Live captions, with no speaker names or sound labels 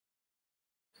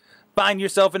Find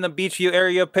yourself in the Beachview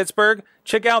area of Pittsburgh?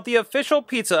 Check out the official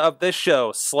pizza of this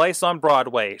show, Slice on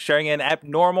Broadway, sharing an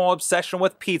abnormal obsession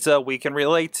with pizza we can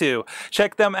relate to.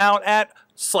 Check them out at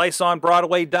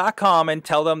sliceonbroadway.com and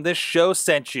tell them this show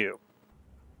sent you.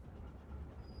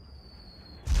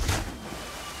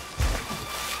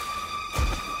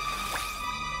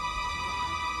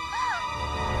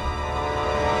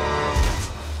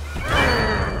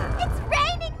 It's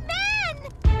raining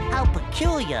men! How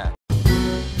peculiar.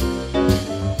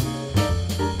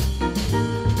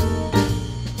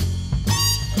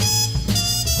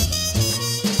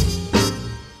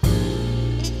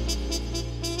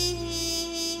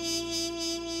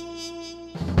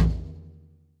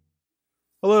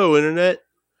 Hello, Internet.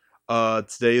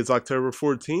 Today is October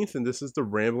 14th, and this is the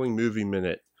Rambling Movie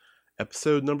Minute.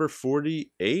 Episode number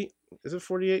 48? Is it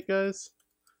 48, guys?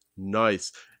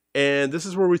 Nice. And this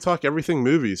is where we talk everything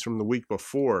movies from the week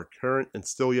before, current, and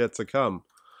still yet to come.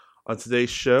 On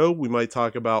today's show, we might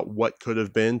talk about what could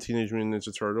have been Teenage Mutant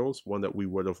Ninja Turtles, one that we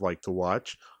would have liked to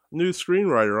watch, a new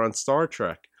screenwriter on Star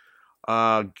Trek.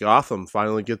 Gotham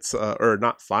finally gets, or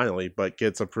not finally, but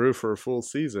gets approved for a full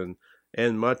season.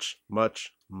 And much,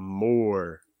 much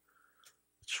more.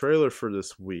 The trailer for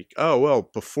this week. Oh, well,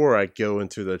 before I go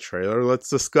into the trailer, let's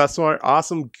discuss my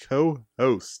awesome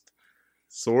co-host,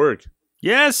 Sorg.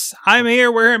 Yes, I'm here.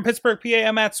 We're here in Pittsburgh, PA.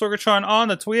 I'm at Sorgatron on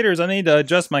the tweeters. I need to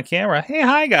adjust my camera. Hey,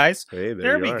 hi, guys. Hey,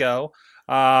 there we go.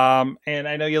 And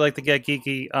I know you like to get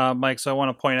geeky, Mike, so I want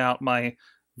to point out my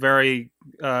very,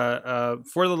 for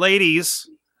the ladies,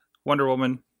 Wonder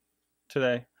Woman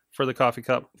today for the coffee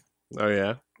cup. Oh,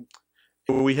 yeah?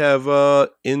 We have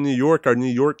in New York, our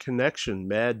New York connection,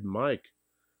 Mad Mike.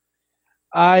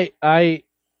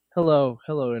 Hello,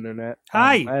 Internet.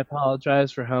 Hi. I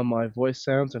apologize for how my voice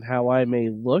sounds and how I may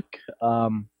look. I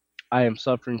am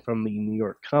suffering from the New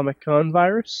York Comic Con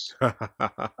virus.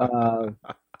 It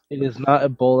is not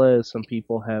Ebola, as some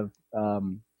people have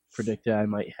predicted I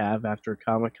might have after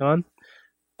Comic Con.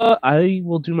 I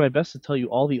will do my best to tell you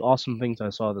all the awesome things I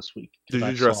saw this week. Did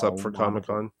you dress up for Comic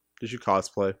Con? Did you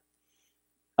cosplay?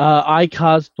 I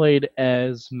cosplayed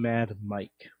as Mad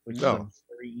Mike, which is a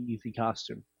very easy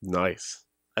costume. Nice.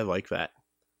 I like that.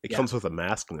 It comes with a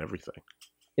mask and everything.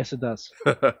 Yes, it does.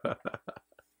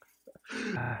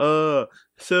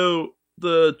 So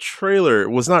the trailer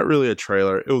was not really a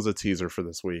trailer. It was a teaser for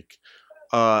this week.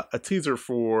 A teaser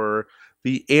for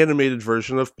the animated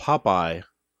version of Popeye.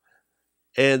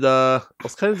 And I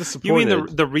was kind of disappointed. You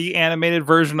mean the reanimated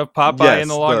version of Popeye in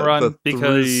the long run?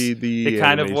 Because it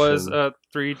kind of was a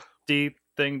 3D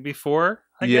thing before,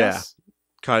 I guess?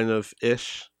 Kind of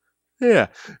ish. Yeah.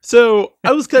 So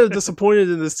I was kind of disappointed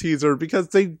in this teaser because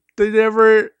they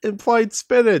never implied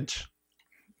spinach.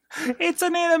 It's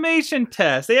an animation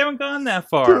test. They haven't gone that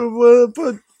far.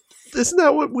 But isn't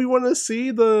that what we want to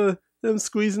see? Them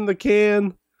squeezing the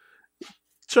can,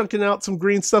 chunking out some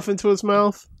green stuff into his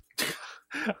mouth.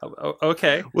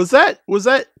 Okay. Was that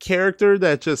character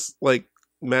that just like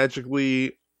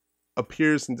magically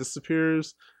appears and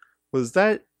disappears? Was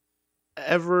that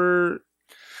ever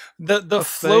the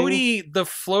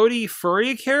floaty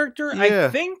furry character? Yeah.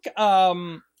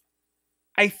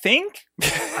 I think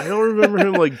I don't remember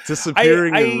him like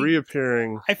disappearing and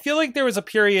reappearing. I feel like there was a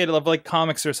period of like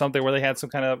comics or something where they had some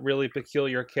kind of really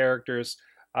peculiar characters.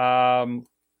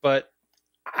 But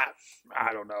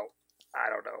I don't know.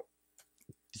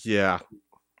 Yeah.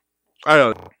 I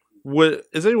don't know.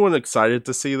 Is anyone excited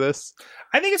to see this?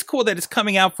 I think it's cool that it's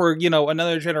coming out for,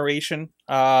 another generation.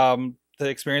 The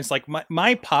experience, like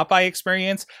my Popeye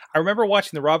experience. I remember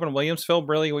watching the Robin Williams film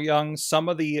really young. Some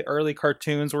of the early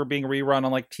cartoons were being rerun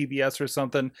on like TBS or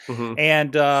something.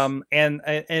 Mm-hmm.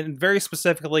 And very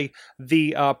specifically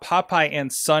the Popeye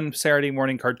and Son Saturday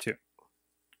morning cartoon.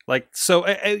 Like, so,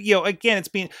 again, it's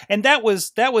being, and that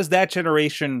was that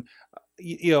generation.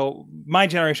 My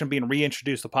generation being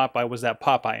reintroduced to Popeye was that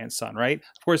Popeye and Son, right?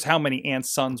 Of course, how many Ant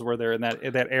Sons were there in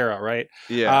that era, right?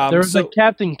 Yeah, there was a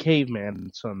Captain Caveman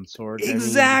and some sort.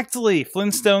 Exactly,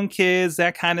 Flintstone Kids,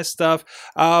 that kind of stuff.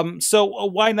 So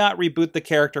why not reboot the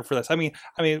character for this? I mean,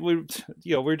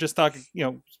 we're just talking.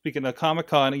 Speaking of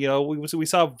Comic-Con, we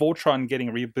saw Voltron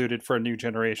getting rebooted for a new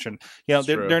generation.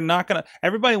 They're not gonna.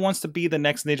 Everybody wants to be the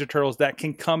next Ninja Turtles that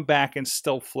can come back and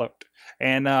still float.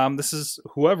 And this is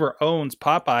whoever owns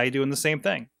Popeye doing the same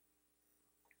thing.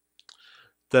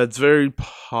 That's very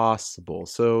possible.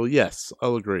 So, yes,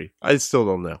 I'll agree. I still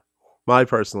don't know. My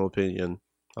personal opinion,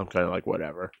 I'm kind of like,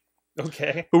 whatever.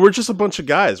 Okay. But we're just a bunch of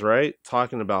guys, right?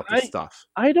 Talking about this stuff.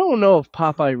 I don't know if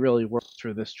Popeye really works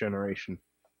for this generation.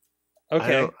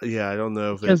 Okay. I don't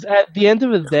know. Because at the end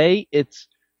of the day, it's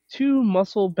two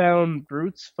muscle-bound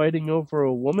brutes fighting over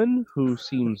a woman who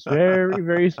seems very,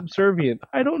 very subservient.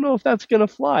 I don't know if that's gonna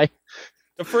fly.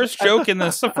 The first joke in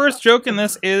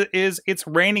this is it's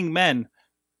raining men.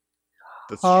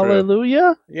 That's true.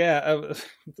 Hallelujah. Yeah,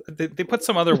 they put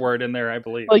some other word in there, I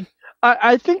believe. Like,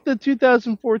 I think the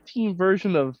 2014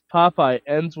 version of Popeye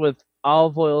ends with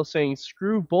Olive Oyl saying,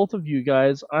 "Screw both of you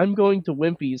guys. I'm going to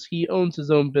Wimpy's. He owns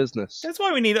his own business." That's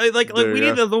why we need we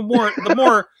need go.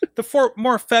 the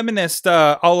more feminist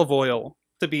Olive Oyl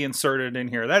to be inserted in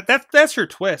here. That's your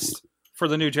twist for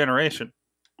the new generation.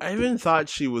 I even thought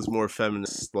she was more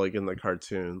feminist, like in the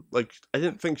cartoon. Like, I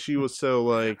didn't think she was so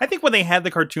like. I think when they had the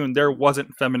cartoon, there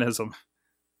wasn't feminism.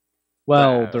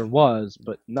 Well, there was,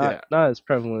 but not as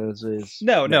prevalent as it is.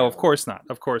 No, of course not.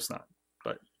 Of course not.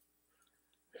 But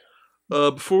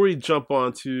before we jump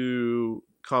on to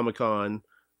Comic-Con,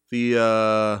 the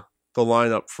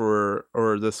lineup for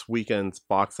this weekend's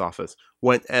box office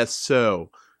went as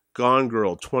so: Gone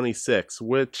Girl 26,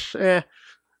 which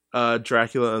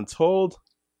Dracula Untold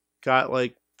got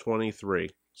like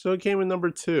 23, so it came in number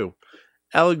 2.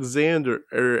 Alexander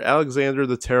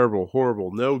the Terrible,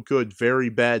 Horrible, No Good, Very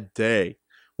Bad Day,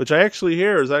 which I actually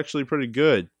hear is actually pretty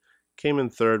good, came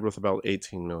in 3rd with about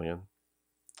 18 million.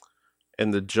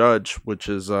 And The Judge, which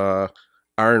is Iron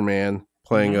Man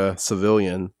playing a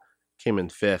civilian, came in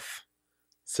 5th.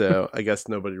 So I guess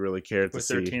nobody really cared with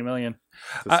to 13 see million.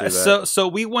 to see that. So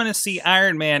we want to see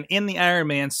Iron Man in the Iron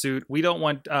Man suit. We don't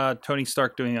want Tony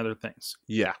Stark doing other things.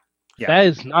 Yeah. That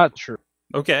is not true.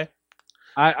 Okay.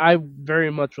 I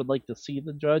very much would like to see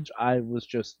The Judge. I was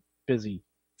just busy.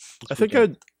 I think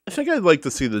I'd like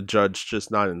to see The Judge, just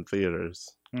not in theaters.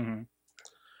 Mm-hmm.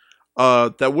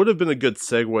 That would have been a good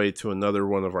segue to another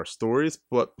one of our stories,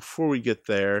 but before we get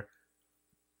there,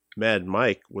 Mad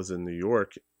Mike was in New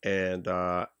York, and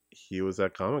he was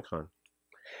at Comic-Con.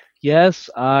 Yes,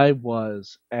 I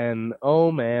was. And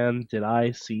oh man, did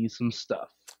I see some stuff.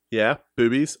 Yeah,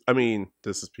 boobies. I mean,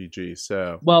 this is PG,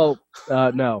 so. Well,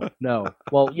 no.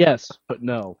 Well, yes, but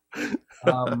no.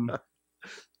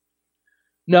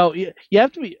 No, you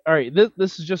have to be. All right,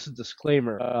 this is just a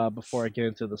disclaimer before I get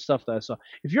into the stuff that I saw.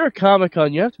 If you're at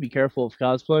Comic-Con, you have to be careful of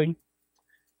cosplaying,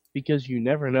 because you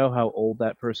never know how old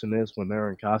that person is when they're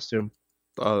in costume.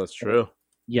 Oh, that's true.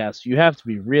 Yes, you have to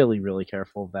be really, really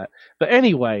careful of that. But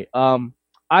anyway,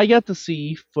 I got to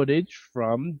see footage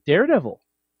from Daredevil.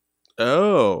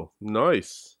 Oh,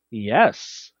 nice.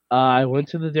 Yes. I went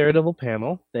to the Daredevil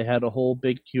panel. They had a whole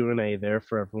big Q&A there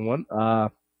for everyone.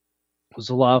 It was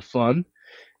a lot of fun.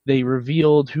 They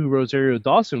revealed who Rosario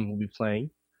Dawson will be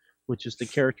playing, which is the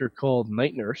character called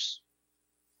Night Nurse.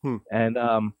 And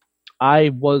I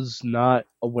was not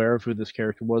aware of who this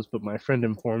character was, but my friend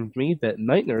informed me that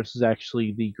Night Nurse is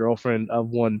actually the girlfriend of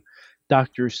one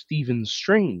Dr. Stephen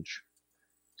Strange.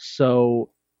 So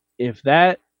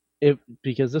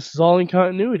because this is all in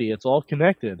continuity, it's all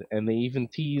connected, and they even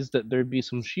teased that there'd be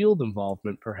some S.H.I.E.L.D.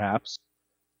 involvement, perhaps.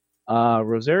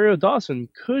 Rosario Dawson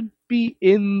could be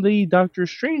in the Doctor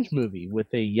Strange movie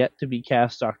with a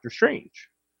yet-to-be-cast Doctor Strange.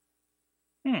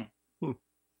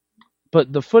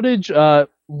 But the footage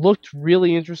looked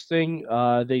really interesting.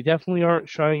 They definitely aren't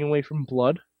shying away from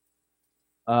blood.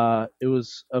 It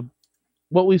was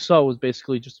what we saw was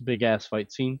basically just a big-ass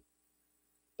fight scene.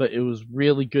 But it was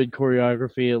really good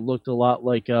choreography. It looked a lot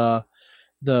like the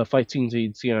fight scenes that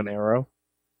you'd see on Arrow.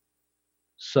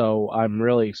 So I'm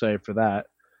really excited for that.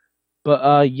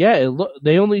 But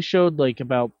they only showed like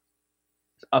about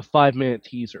a 5-minute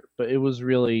teaser, but it was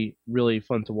really, really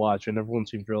fun to watch, and everyone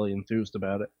seemed really enthused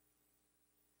about it.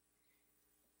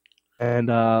 And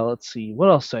let's see, what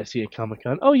else did I see at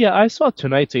Comic-Con? Oh yeah, I saw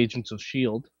tonight's Agents of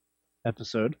S.H.I.E.L.D.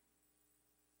 episode,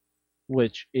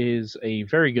 which is a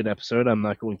very good episode. I'm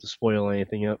not going to spoil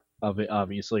anything of it,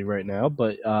 obviously, right now,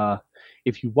 but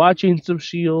if you watch Agents of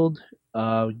S.H.I.E.L.D.,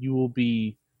 you will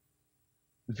be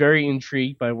very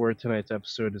intrigued by where tonight's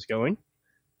episode is going.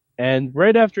 And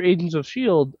right after Agents of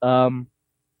S.H.I.E.L.D.,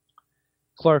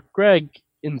 Clark Gregg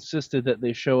insisted that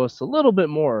they show us a little bit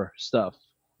more stuff.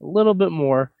 A little bit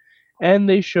more. And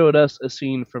they showed us a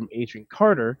scene from Agent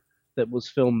Carter that was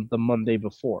filmed the Monday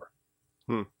before.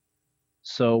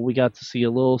 So we got to see a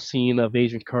little scene of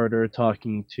Agent Carter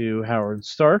talking to Howard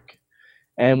Stark.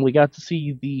 And we got to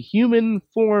see the human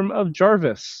form of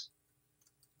Jarvis,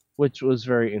 which was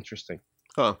very interesting.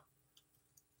 Huh.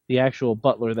 The actual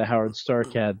butler that Howard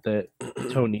Stark had that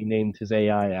Tony named his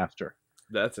AI after.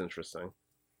 That's interesting.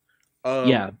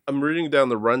 Yeah. I'm reading down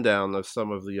the rundown of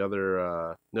some of the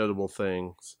other notable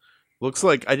things. Looks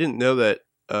like I didn't know that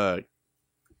the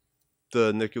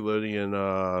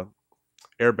Nickelodeon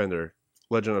Airbender,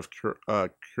 Legend of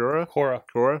Korra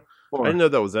I didn't know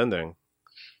that was ending.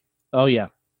 Oh yeah,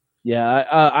 yeah.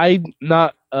 I'm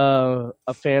not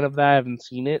a fan of that. I haven't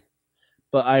seen it,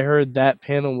 but I heard that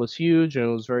panel was huge and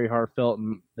it was very heartfelt,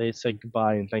 and they said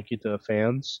goodbye and thank you to the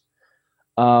fans.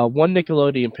 One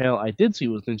Nickelodeon panel I did see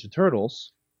was Ninja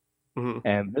Turtles,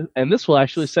 and this will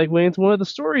actually segue into one of the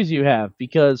stories you have,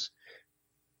 because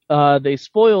they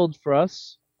spoiled for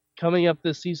us. Coming up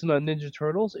this season on Ninja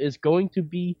Turtles is going to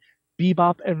be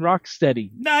Bebop and Rocksteady.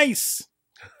 Nice.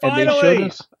 And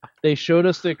Finally. they showed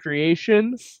us the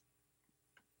creation.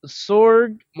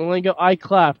 Sorg, Mulango, I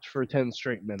clapped for 10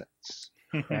 straight minutes.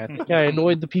 I think I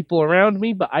annoyed the people around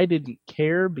me, but I didn't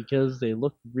care because they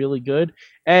looked really good.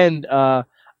 And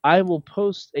I will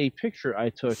post a picture I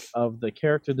took of the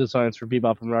character designs for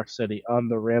Bebop and Rocksteady on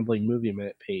the Rambling Movie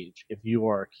Minute page if you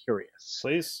are curious.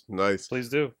 Please. Nice. Please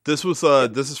do. This was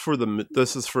this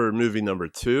is for movie number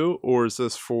 2, or is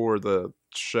this for the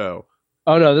show?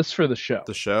 Oh no, this is for the show.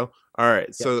 The show? All right.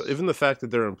 Yes. So even the fact that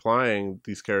they're implying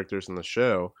these characters in the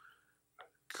show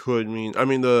could mean, I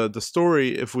mean, the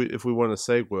story, if we want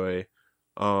to segue,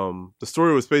 the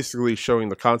story was basically showing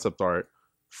the concept art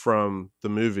from the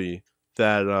movie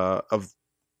that of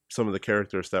some of the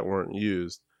characters that weren't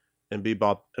used, and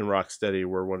Bebop and Rocksteady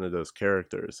were one of those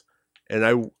characters.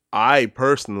 And I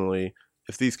personally,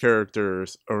 if these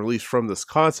characters, or at least from this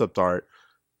concept art,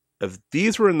 if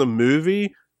these were in the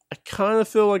movie, I kind of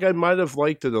feel like I might have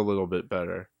liked it a little bit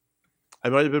better. I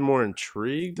might have been more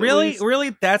intrigued.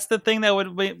 Really? That's the thing that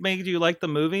would make you like the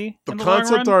movie? The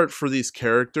concept art for these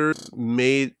characters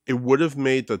would have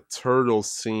made the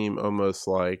turtles seem almost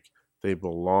like they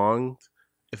belonged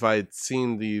if I had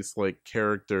seen these like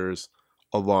characters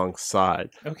alongside.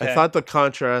 Okay. I thought the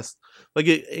contrast, like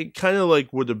it kind of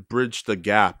like would have bridged the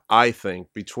gap, I think,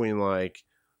 between like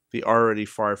the already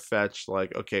far-fetched,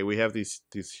 like, okay, we have these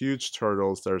huge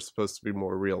turtles that are supposed to be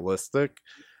more realistic.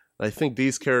 I think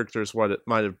these characters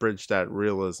might have bridged that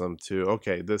realism to,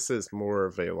 okay, this is more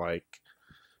of a like.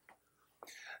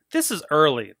 This is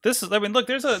early. I mean, look,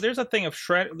 there's a thing of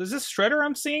Shredder. Is this Shredder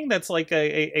I'm seeing? That's like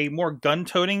a more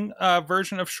gun-toting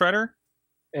version of Shredder.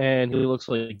 And he looks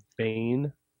like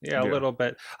Bane. Yeah, a little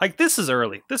bit. Like, this is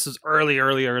early. This is early.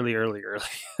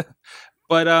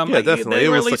 But yeah, definitely.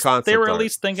 They were at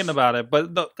least thinking about it.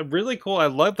 But the really cool. I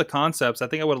love the concepts. I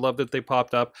think I would have loved if they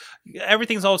popped up.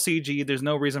 Everything's all CG. There's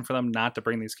no reason for them not to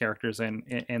bring these characters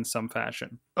in some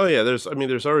fashion. Oh yeah, there's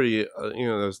already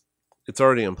it's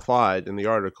already implied in the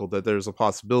article that there's a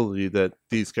possibility that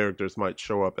these characters might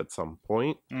show up at some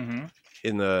point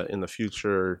in the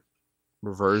future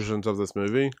versions of this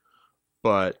movie.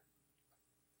 But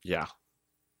yeah.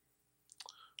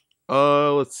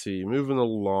 Let's see. Moving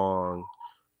along.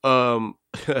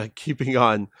 Keeping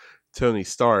on Tony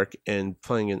Stark and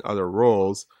playing in other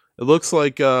roles. It looks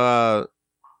like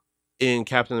in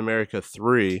Captain America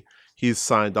 3, he's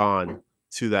signed on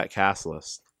to that cast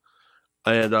list.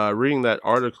 And reading that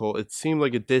article, it seemed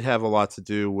like it did have a lot to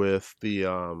do with the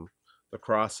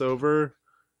crossover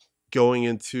going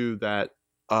into that.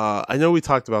 I know we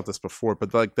talked about this before,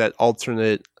 but like that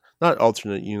not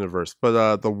alternate universe,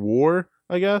 but the war,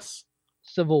 I guess.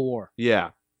 Civil War.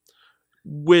 Yeah.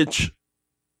 Which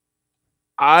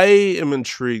I am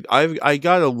intrigued. I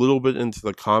got a little bit into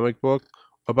the comic book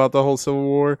about the whole Civil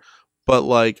War, but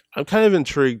like I'm kind of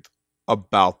intrigued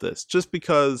about this just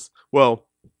because, well,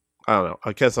 I don't know.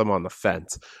 I guess I'm on the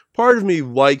fence. Part of me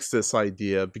likes this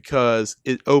idea because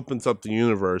it opens up the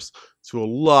universe to a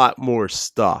lot more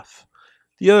stuff.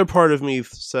 The other part of me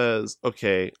says,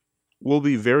 okay, we'll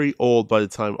be very old by the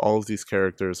time all of these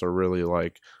characters are really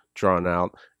like drawn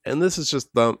out. And this is just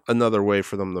another way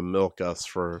for them to milk us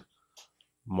for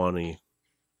money.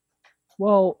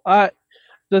 Well,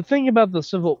 the thing about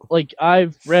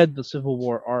I've read the Civil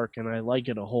War arc and I like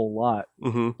it a whole lot.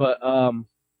 But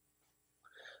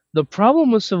the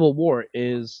problem with Civil War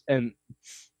is, and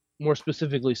more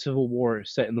specifically, Civil War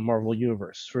is set in the Marvel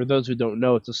Universe. For those who don't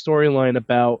know, it's a storyline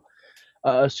about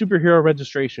a superhero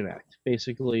registration act.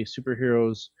 Basically,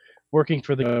 superheroes working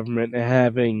for the government and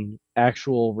having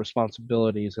actual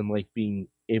responsibilities and like being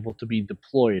able to be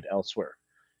deployed elsewhere.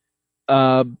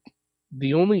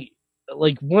 The only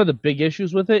one of the big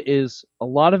issues with it is a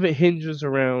lot of it hinges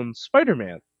around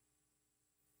Spider-Man,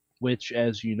 which,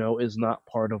 as you know, is not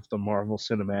part of the Marvel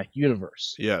Cinematic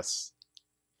Universe. Yes.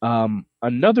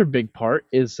 Another big part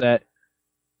is that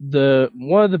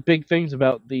one of the big things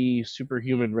about the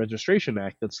Superhuman Registration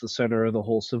Act, that's the center of the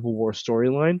whole Civil War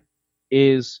storyline,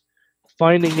 is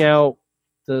finding out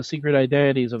the secret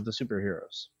identities of the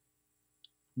superheroes.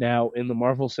 Now, in the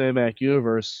Marvel Cinematic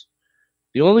Universe,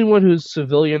 the only one whose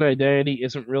civilian identity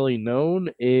isn't really known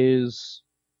is,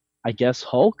 I guess,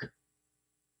 Hulk.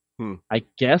 I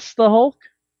guess the Hulk.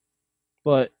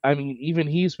 But I mean, even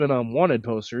he's been on wanted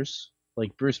posters.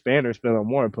 Like Bruce Banner's been on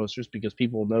wanted posters because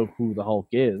people know who the Hulk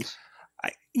is.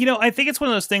 I think it's one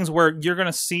of those things where you're going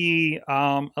to see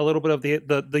a little bit of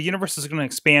the universe is going to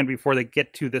expand before they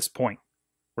get to this point,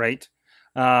 right?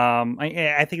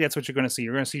 I think that's what you're going to see.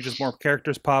 You're going to see just more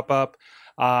characters pop up.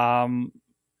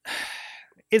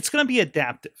 It's going to be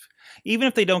adaptive, even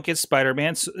if they don't get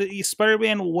Spider-Man.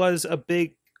 Spider-Man was a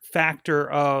big factor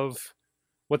of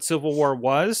what Civil War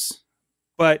was,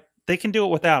 but they can do it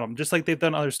without him, just like they've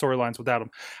done other storylines without him.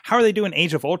 How are they doing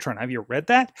Age of Ultron? Have you read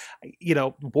that?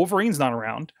 Wolverine's not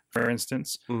around, for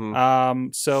instance.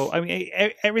 So, I mean,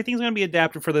 everything's going to be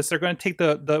adapted for this. They're going to take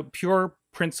the pure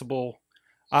principle.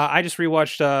 I just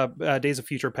rewatched Days of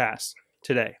Future Past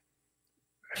today.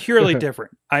 Purely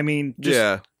different. I mean,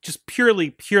 just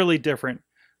purely different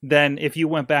than if you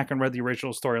went back and read the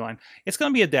original storyline. It's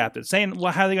going to be adapted. Saying,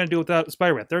 well, how are they going to do it without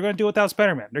Spider-Man? They're going to do it without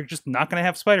Spider-Man. They're just not going to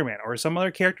have Spider-Man, or some other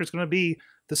character is going to be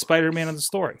the Spider-Man of the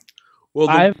story. Well,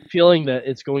 I have a feeling that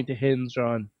it's going to hinge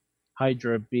on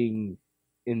Hydra being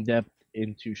in depth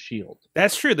into S.H.I.E.L.D.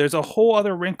 That's true. There's a whole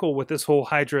other wrinkle with this whole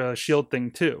Hydra S.H.I.E.L.D. thing,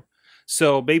 too.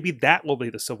 So maybe that will be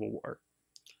the Civil War.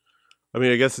 I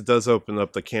mean, I guess it does open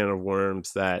up the can of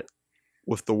worms that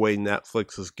with the way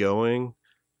Netflix is going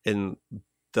and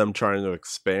them trying to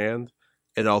expand,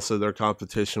 and also their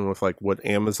competition with like what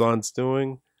Amazon's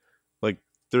doing, like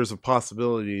there's a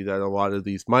possibility that a lot of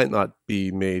these might not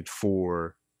be made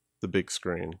for the big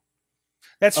screen.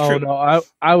 That's true. Oh no,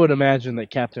 I would imagine that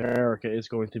Captain America is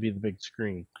going to be the big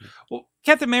screen. Well,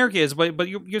 Captain America is, but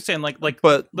you're saying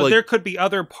but there could be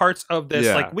other parts of this.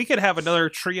 Yeah. Like we could have another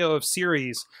trio of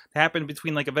series that happen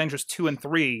between like Avengers 2 and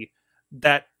 3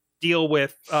 that deal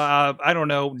with I don't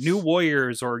know, New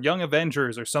Warriors or Young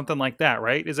Avengers or something like that,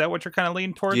 right? Is that what you're kind of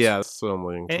leaning towards? Yeah, that's what I'm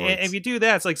leaning towards. And if you do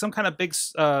that, it's like some kind of big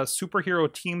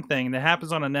superhero team thing that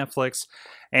happens on a Netflix,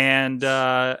 and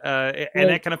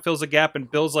that kind of fills a gap and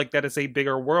builds like that it's a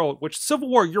bigger world. Which Civil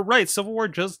War, you're right, Civil War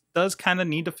just does kind of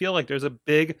need to feel like there's a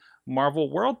big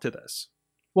Marvel world to this.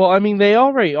 Well, I mean, they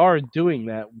already are doing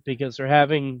that because they're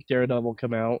having Daredevil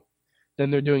come out. Then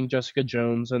they're doing Jessica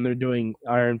Jones, and they're doing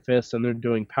Iron Fist, and they're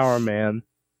doing Power Man,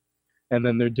 and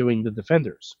then they're doing the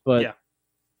Defenders. But,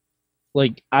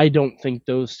 I don't think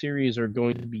those series are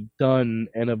going to be done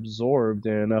and absorbed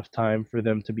in enough time for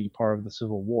them to be part of the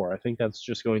Civil War. I think that's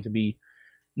just going to be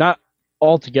not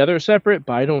altogether separate,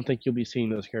 but I don't think you'll be seeing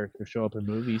those characters show up in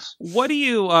movies. What do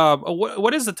you?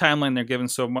 What is the timeline they're given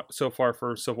so far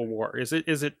for Civil War? Is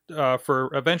it for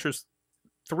Avengers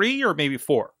 3 or maybe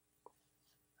 4?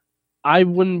 I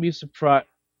wouldn't be surprised.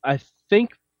 I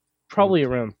think probably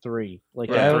around 3. I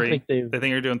don't 3. think They think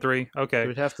you're doing 3. Okay, it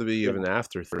would have to be even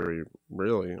after 3,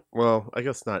 really. Well, I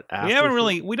guess not after.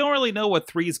 We don't really know what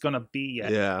 3 is going to be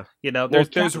yet. Yeah,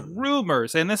 there's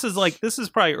rumors, and this is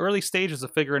probably early stages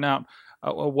of figuring out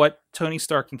what Tony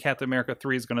Stark and Captain America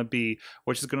 3 is going to be,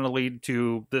 which is going to lead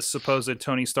to this supposed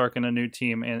Tony Stark and a new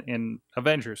team in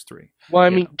Avengers 3. Well, I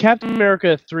mean, Captain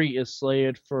America 3 is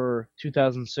slated for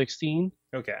 2016.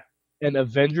 Okay. And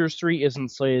Avengers 3 isn't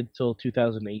slated till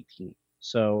 2018.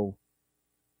 So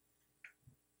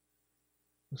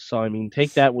I mean,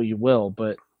 take that what you will,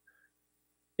 but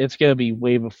it's gonna be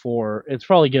way before. It's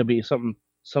probably gonna be something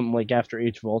like after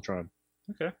Age of Ultron.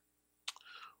 Okay.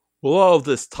 Well, all of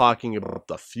this talking about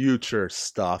the future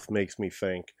stuff makes me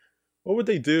think, what would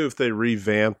they do if they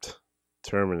revamped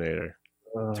Terminator?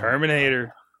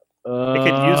 Terminator. They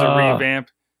could use a revamp.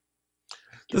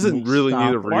 Doesn't really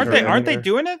need a revamp. Aren't they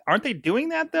doing it? Aren't they doing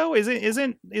that though?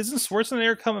 Isn't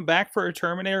Schwarzenegger coming back for a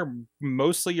Terminator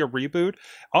mostly a reboot?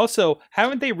 Also,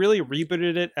 haven't they really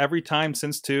rebooted it every time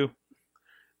since 2?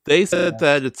 They said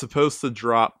that it's supposed to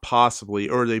drop possibly,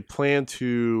 or they plan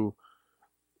to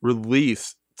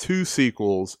release 2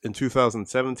 sequels in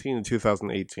 2017 and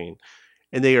 2018.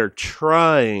 And they are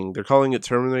trying, they're calling it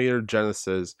Terminator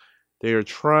Genesis. They are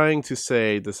trying to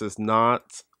say this is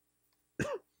not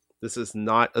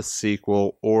a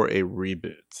sequel or a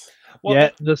reboot.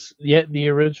 Well, the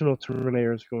original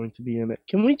Terminator is going to be in it.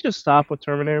 Can we just stop with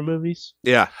Terminator movies?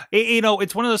 Yeah.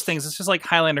 It's one of those things. It's just like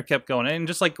Highlander kept going. And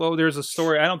just like, there's a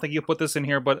story. I don't think you put this in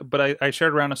here, but I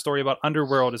shared around a story about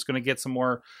Underworld is going to get some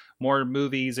more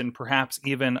movies and perhaps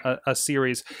even a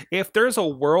series. If there's a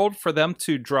world for them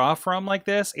to draw from like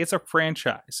this, it's a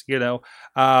franchise.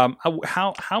 How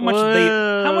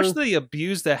much do they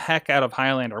abuse the heck out of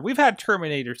Highlander? We've had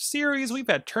Terminator series. We've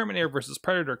had Terminator versus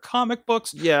Predator comic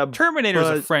books. Yeah, Terminator's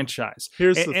a franchise.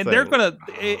 Here's the thing. They're gonna.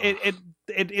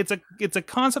 It's a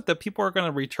concept that people are going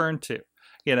to return to.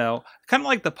 Kind of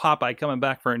like the Popeye coming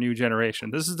back for a new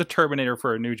generation. This is the Terminator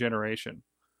for a new generation.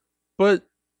 But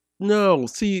No,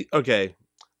 see, okay.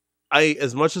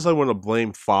 As much as I want to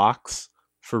blame Fox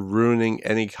for ruining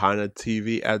any kind of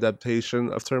TV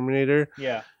adaptation of Terminator,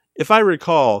 Yeah, if I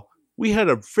recall, we had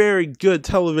a very good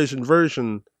television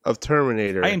version of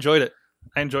Terminator. I enjoyed it.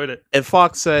 And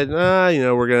Fox said,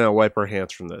 we're going to wipe our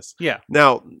hands from this. Yeah.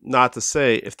 Now, not to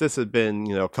say, if this had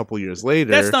been, a couple years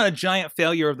later... That's not a giant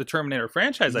failure of the Terminator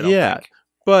franchise, I don't think.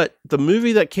 But the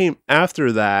movie that came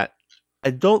after that,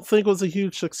 I don't think was a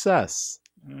huge success.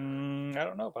 I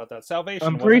don't know about that. Salvation.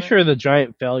 I'm pretty sure the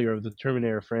giant failure of the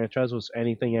Terminator franchise was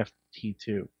anything after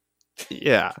T2.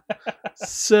 Yeah.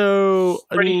 So,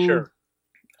 Pretty sure.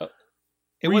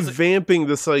 Revamping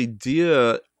this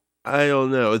idea, I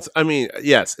don't know.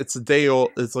 Yes, it's a day old.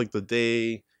 It's like the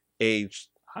day age.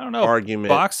 I don't know. Argument.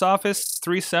 Box office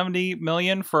 $370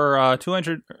 million for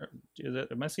 200. Is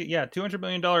it? Yeah, $200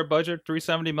 million budget,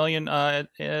 $370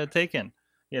 million taken.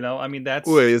 That's.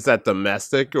 Wait, is that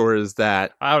domestic or is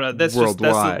that? I don't know. That's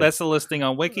worldwide. That's the listing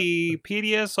on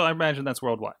Wikipedia, so I imagine that's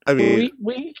worldwide. I mean,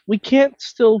 we can't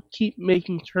still keep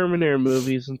making Terminator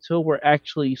movies until we're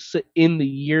actually in the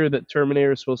year that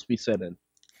Terminator is supposed to be set in.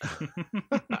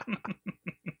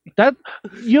 That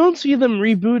you don't see them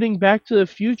rebooting Back to the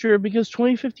Future because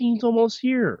 2015 is almost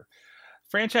here.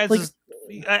 Franchises.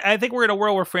 I think we're in a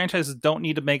world where franchises don't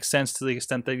need to make sense to the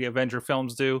extent that the Avenger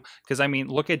films do. Because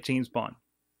look at James Bond.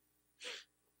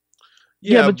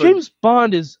 Yeah, but James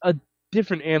Bond is a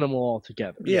different animal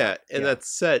altogether. Yeah, that's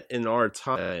set in our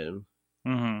time.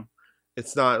 Mm-hmm.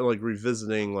 It's not like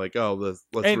revisiting, let's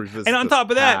revisit. And on top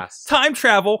of that, time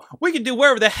travel, we can do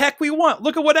wherever the heck we want.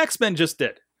 Look at what X-Men just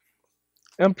did.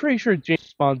 I'm pretty sure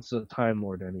James Bond's a Time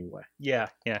Lord anyway. Yeah.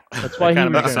 That's why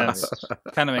kind of makes sense.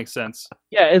 Kind of makes sense.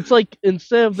 Yeah, it's like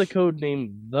instead of the code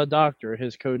name The Doctor,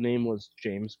 his code name was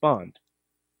James Bond.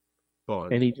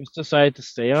 And he just decided to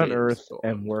stay on Earth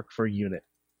and work for UNIT.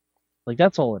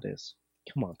 That's all it is.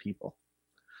 Come on, people.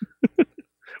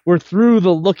 We're through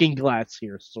the looking glass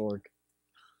here, Sorg.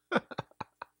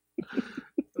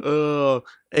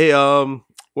 Hey,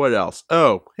 what else?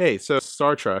 Oh, hey, so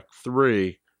Star Trek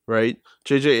 3, right?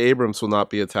 JJ Abrams will not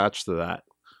be attached to that.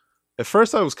 At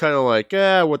first I was kind of like,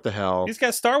 what the hell? He's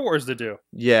got Star Wars to do.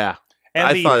 Yeah.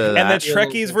 And the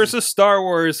Trekkies versus Star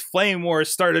Wars Flame Wars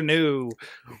start anew.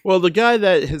 Well, the guy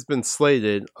that has been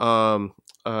slated,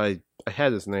 I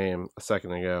had his name a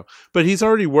second ago, but he's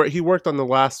already he worked on the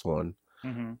last one.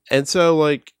 Mm-hmm. And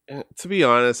so, to be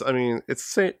honest, it's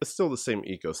still the same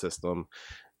ecosystem.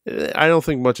 I don't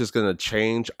think much is going to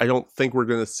change. I don't think we're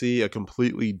going to see a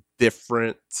completely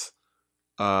different,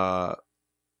 yes,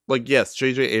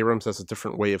 JJ Abrams has a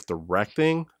different way of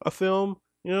directing a film,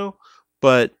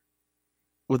 but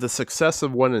with the success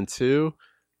of 1 and 2,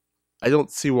 I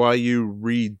don't see why you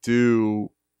redo,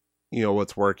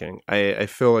 what's working. I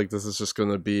feel like this is just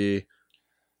going to be.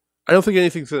 I don't think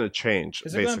anything's going to change.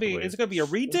 Is it going to be a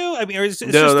redo? Or is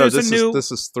it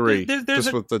this is 3.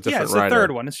 Just with the different it's writer. The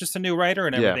third one. It's just a new writer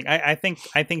and everything. Yeah. I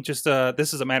think just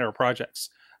this is a matter of projects.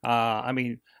 How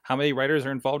many writers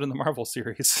are involved in the Marvel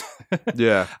series?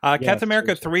 Yeah. Captain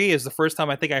America 3 is the first time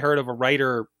I think I heard of a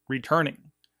writer returning,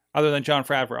 other than Jon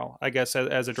Favreau, I guess,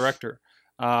 as a director.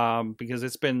 Because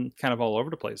it's been kind of all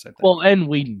over the place, I think. Well, and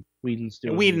Whedon's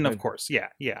doing Whedon, of course,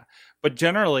 yeah. But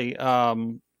generally,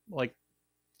 I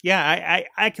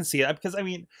can see it because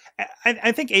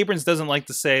I think Abrams doesn't like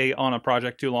to stay on a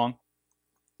project too long.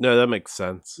 No, that makes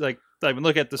sense.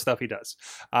 Look at the stuff he does.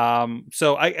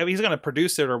 So he's going to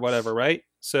produce it or whatever, right?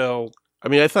 So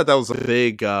I thought that was a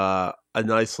big, a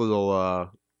nice little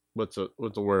what's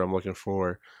the word I'm looking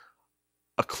for?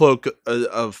 A cloak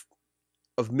of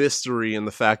mystery in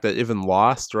the fact that even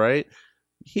Lost, right?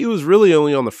 He was really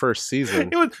only on the first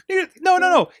season. No.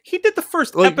 He did the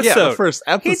first episode. Yeah, the first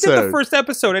episode. He did the first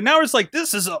episode, and now it's like,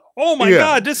 this is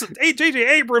God, this is JJ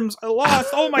Abrams Lost.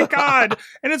 Oh my God.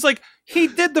 And it's like, he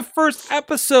did the first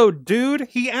episode, dude.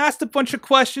 He asked a bunch of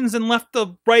questions and left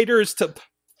the writers to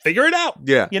figure it out.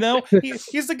 Yeah.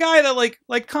 He's the guy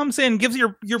that comes in, gives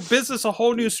your business a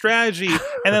whole new strategy,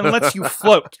 and then lets you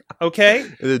float. Okay.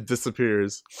 And it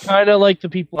disappears. Kind of like the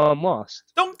people on Lost.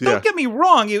 Don't get me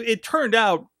wrong. It turned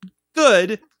out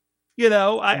good.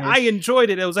 I enjoyed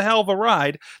it. It was a hell of a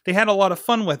ride. They had a lot of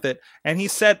fun with it, and he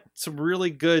set some really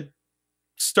good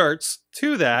starts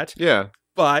to that. Yeah.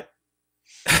 But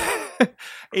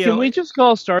Can we just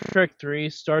call Star Trek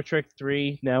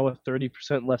 3 now with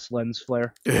 30% less lens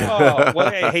flare? Oh,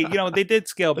 well, hey, they did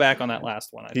scale back on that last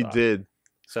one. He did.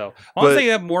 So, as long as they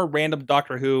have more random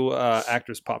Doctor Who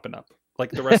actors popping up,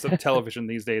 like the rest of television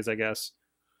these days, I guess.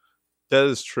 That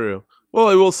is true. Well,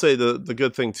 I will say the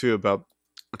good thing, too, about...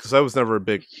 Because I was never a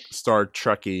big Star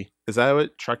Trekkie. Is that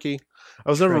it? Trekkie? I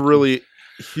was never really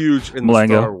huge in the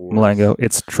Star Wars. Mulango.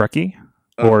 It's Trekkie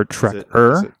or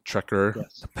Trekker. Is it Trekker?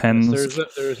 Yes. Depends.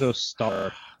 Yes, there is no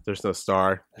star. There's no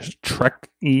star. There's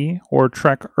Trekkie or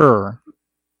Trekker.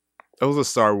 I was a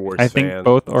Star Wars I fan. think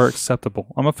both are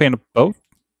acceptable. I'm a fan of both.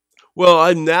 Well,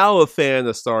 I'm now a fan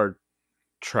of Star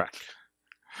Trek.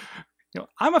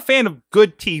 I'm a fan of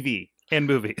good TV and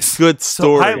movies. Good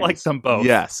stories. So I like them both.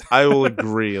 Yes, I will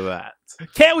agree with that.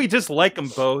 Can't we just like them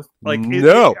both? Like,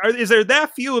 No. Is there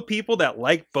that few of people that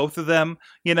like both of them?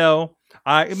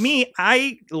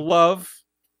 I love,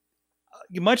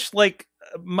 much like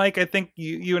Mike, I think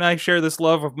you and I share this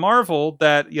love of Marvel,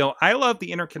 that, I love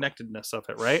the interconnectedness of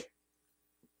it, right?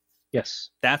 Yes.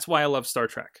 That's why I love Star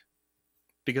Trek.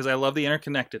 Because I love the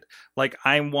interconnected. Like,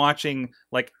 I'm watching,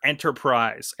 like,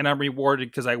 Enterprise, and I'm rewarded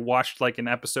because I watched, like, an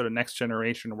episode of Next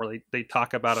Generation where they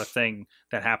talk about a thing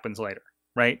that happens later,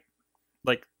 right?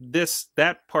 Like,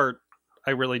 that part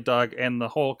I really dug, and the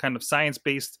whole kind of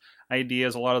science-based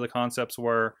ideas, a lot of the concepts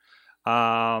were,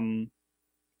 or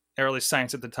at least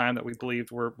science at the time that we believed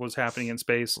was happening in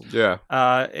space. Yeah.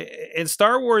 And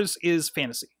Star Wars is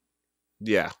fantasy.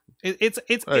 Yeah. It's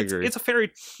I agree.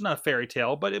 it's not a fairy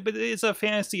tale, but it's a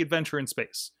fantasy adventure in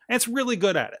space, and it's really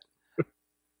good at it.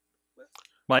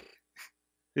 Mike,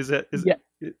 Yeah.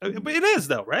 But it is,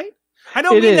 though, right? I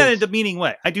don't mean that in a demeaning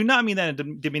way. I do not mean that in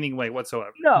a demeaning way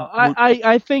whatsoever. No,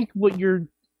 I think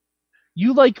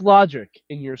you like logic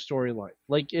in your storyline.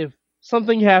 Like, if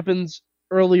something happens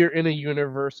earlier in a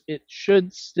universe, it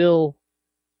should still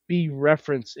be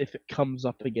referenced if it comes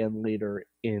up again later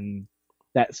in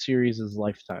that series'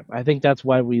 lifetime. I think that's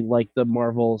why we like the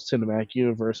Marvel Cinematic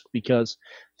Universe, because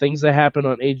things that happen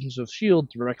on Agents of S.H.I.E.L.D.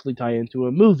 directly tie into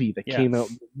a movie that came out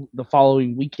the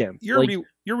following weekend.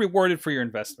 You're rewarded for your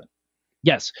investment.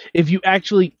 Yes, if you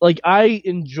actually, I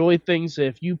enjoy things that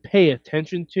if you pay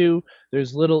attention to,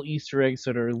 there's little Easter eggs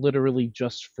that are literally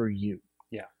just for you.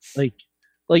 Yeah.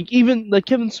 Like even the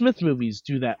Kevin Smith movies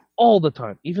do that all the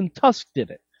time. Even Tusk did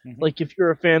it. Mm-hmm. Like, if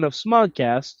you're a fan of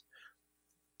Smodcast,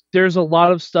 there's a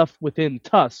lot of stuff within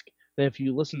Tusk that if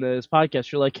you listen to this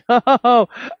podcast, you're like, oh,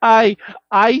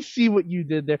 I see what you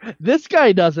did there. This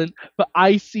guy doesn't, but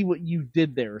I see what you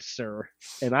did there, sir,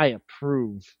 and I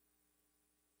approve.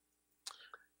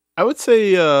 I would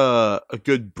say a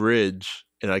good bridge,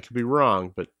 and I could be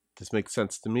wrong, but this makes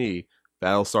sense to me.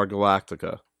 Battlestar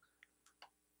Galactica.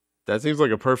 That seems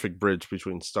like a perfect bridge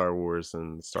between Star Wars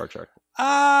and Star Trek.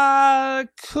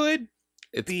 Could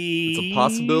be. It's a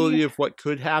possibility of what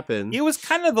could happen. It was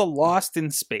kind of the Lost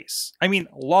in space. I mean,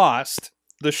 Lost,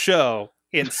 the show,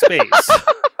 in space.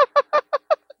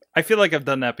 I feel like I've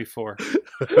done that before.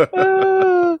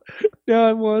 No,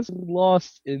 I was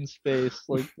Lost in space,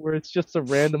 where it's just a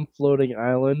random floating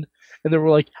island, and then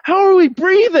we're like, how are we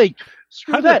breathing?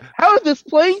 Screw that. How did this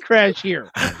plane crash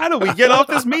here? How do we get off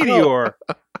this meteor?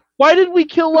 Why did we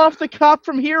kill off the cop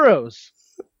from Heroes?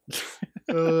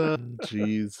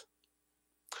 Jeez.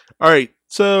 All right,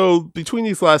 so between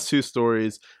these last two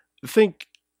stories, I think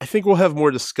we'll have more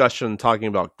discussion talking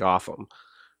about Gotham.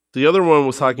 The other one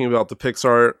was talking about the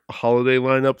Pixar holiday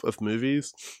lineup of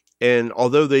movies, and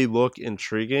although they look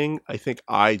intriguing,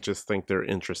 I just think they're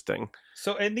interesting.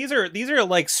 So, and these are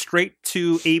like straight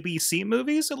to ABC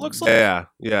movies, it looks like? Yeah.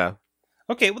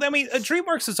 Okay, well, I mean,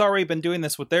 DreamWorks has already been doing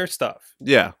this with their stuff.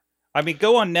 Yeah. I mean,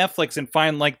 go on Netflix and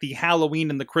find like the Halloween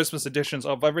and the Christmas editions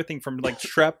of everything from like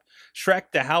Shrek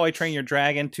to How I Train Your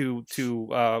Dragon to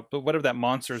whatever that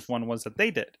Monsters one was that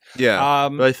they did. Yeah,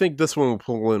 but I think this one will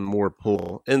pull in more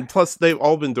pull, and plus they've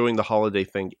all been doing the holiday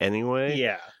thing anyway.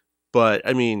 Yeah, but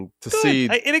I mean, see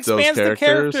it expands those the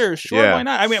characters. Sure, yeah. Why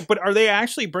not? I mean, but are they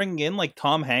actually bringing in like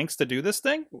Tom Hanks to do this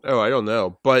thing? Oh, I don't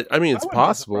know, but I mean, it's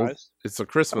possible. It's a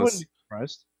Christmas. I wouldn't be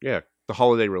surprised. Yeah, the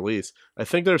holiday release. I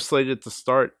think they're slated to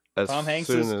start as Tom Hanks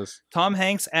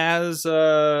as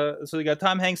so you got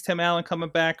Tom Hanks, Tim Allen coming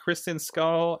back, Kristen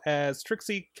Schaal as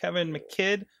Trixie, Kevin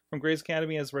McKidd from Grey's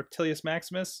Anatomy as Reptilius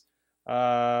Maximus.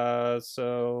 Well,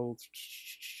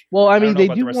 I mean, they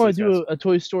do want to do a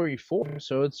Toy Story 4,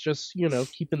 so it's just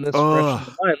keeping this fresh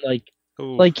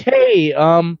in mind. Hey,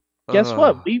 guess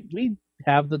what? We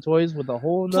have the toys with a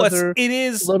whole another. Plus, it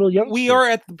is little youngster. We are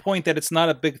at the point that it's not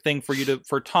a big thing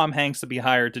for Tom Hanks to be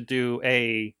hired to do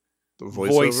a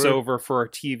voiceover for a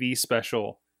TV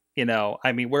special.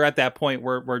 I mean, we're at that point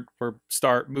where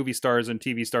movie stars and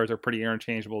TV stars are pretty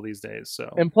interchangeable these days.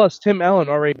 So, and plus, Tim Allen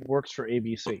already works for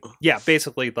ABC. Yeah,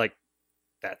 basically,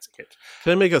 that's it.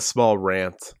 Can I make a small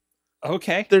rant?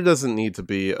 Okay. There doesn't need to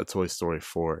be a Toy Story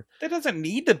 4. There doesn't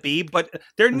need to be, but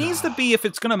there needs to be if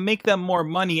it's going to make them more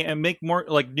money and make more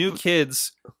new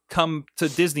kids come to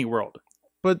Disney World.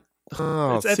 But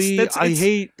Oh, That's- see, that's- I it's-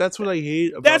 hate. That's what I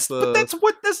hate about That's the. that's the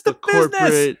business.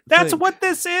 corporate That's thing. what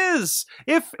this is.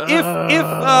 If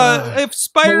Ugh.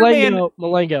 Spider-Man,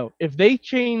 Mulango, if they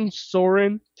change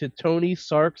Soren to Tony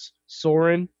Stark's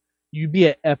Soren, you'd be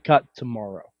at Epcot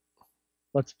tomorrow.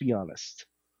 Let's be honest.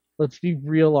 Let's be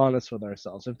real honest with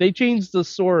ourselves. If they change the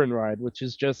Soren ride, which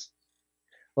is just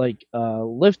like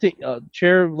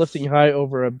chair lifting high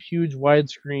over a huge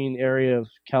widescreen area of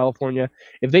California,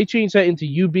 if they change that into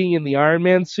you being in the Iron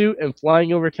Man suit and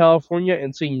flying over California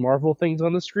and seeing Marvel things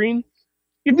on the screen,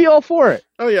 you'd be all for it.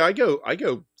 Oh yeah, I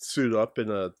go suit up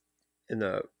in a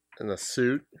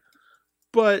suit,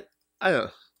 but I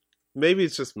don't. Maybe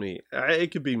it's just me.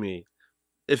 It could be me.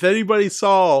 If anybody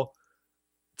saw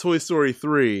Toy Story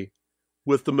 3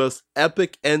 with the most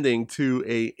epic ending to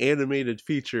a animated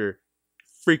feature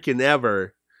freaking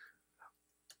ever,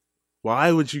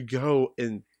 why would you go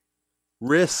and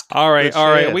risk? all right.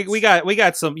 chance? We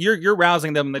got some. You're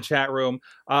rousing them in the chat room.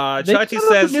 They Chachi set up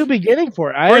says a new beginning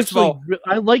for it. I First of actually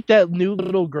all- I like that new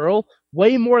little girl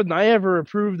way more than I ever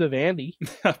approved of Andy.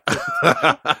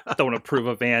 don't approve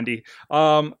of Andy.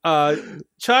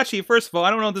 Chachi, first of all, I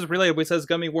don't know if this is related, but he says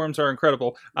gummy worms are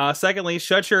incredible. Secondly,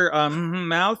 shut your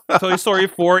mouth. Toy Story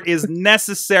 4 is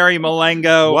necessary,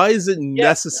 Mulango. Why is it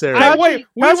necessary? We Tell me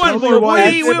why it's want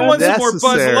some more Buzz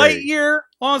necessary. Lightyear, as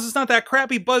long as it's not that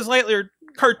crappy Buzz Lightyear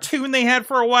cartoon they had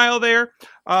for a while there.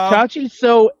 Chachi's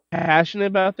so passionate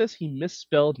about this, he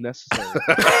misspelled necessary.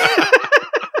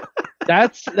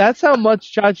 That's how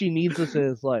much Chachi needs this in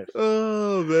his life.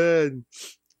 Oh man,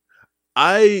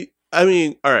 I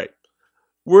mean, all right.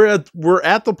 We're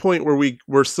at the point where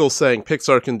we're still saying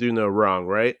Pixar can do no wrong,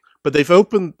 right? But they've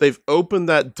opened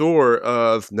that door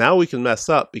of now we can mess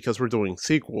up because we're doing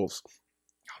sequels.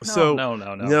 No.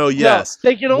 Yes, No,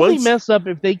 they can only Once- mess up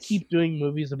if they keep doing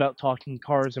movies about talking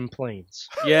cars and planes.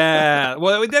 Yeah.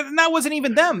 Well, that wasn't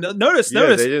even them. Notice.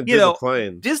 They didn't do the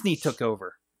plane. Disney took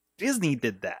over. Disney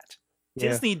did that. Yeah.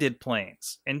 Disney did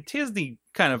planes, and Disney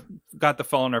kind of got the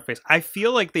fall in our face. I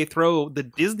feel like they throw the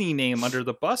Disney name under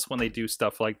the bus when they do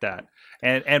stuff like that.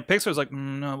 And Pixar's like,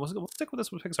 no, we'll stick with this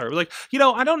with Pixar. We're like,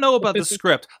 I don't know about the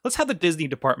script. Let's have the Disney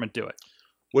department do it.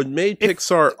 What made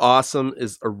Pixar awesome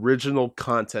is original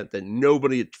content that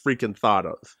nobody had freaking thought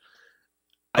of.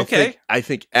 I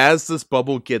think as this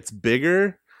bubble gets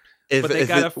bigger, But they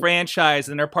got a franchise,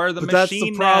 and they're part of the but that's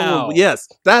machine the problem. now. Yes,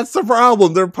 that's the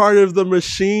problem. They're part of the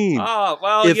machine. Oh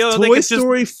well, if they Toy could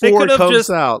Story just, they 4 could have comes just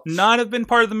out, not have been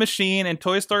part of the machine, and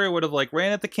Toy Story would have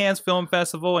ran at the Cannes Film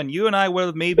Festival, and you and I would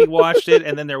have maybe watched it,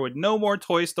 and then there would no more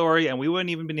Toy Story, and we wouldn't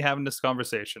even be having this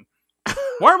conversation.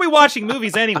 Why are we watching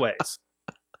movies anyways?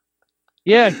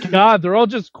 Yeah, God, they're all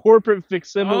just corporate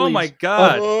facsimiles. Oh my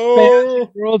God!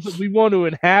 Fantasy worlds that we want to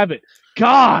inhabit.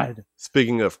 God,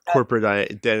 speaking of corporate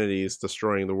identities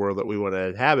destroying the world that we want to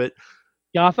inhabit,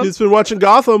 Gotham. who's been watching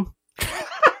Gotham?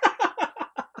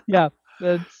 Yeah,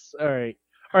 that's all right.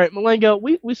 All right, Mulango,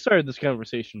 we started this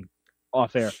conversation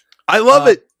off air. I love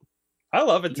it. I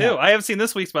love it too. Yeah. I haven't seen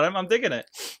this week's, but I'm digging it.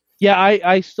 Yeah,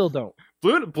 I still don't.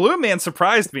 Blue Man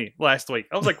surprised me last week.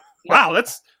 I was like, wow,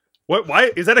 that's what?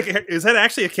 Why is that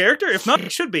actually a character? If not,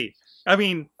 it should be. I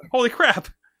mean, holy crap!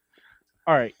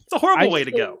 All right, It's a horrible way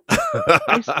to go.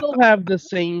 I still have the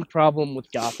same problem with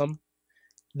Gotham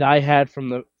that I had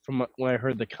from when I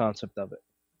heard the concept of it.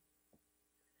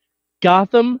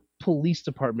 Gotham Police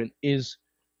Department is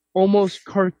almost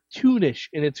cartoonish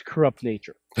in its corrupt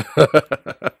nature.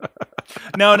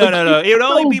 No. It would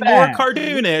only so be bad. more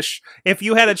cartoonish if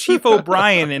you had a Chief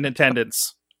O'Brien in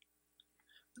attendance.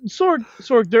 Sorg,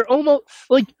 they're almost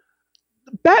like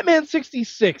Batman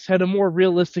 66 had a more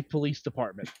realistic police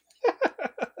department.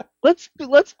 Let's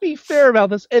be fair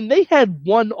about this, and they had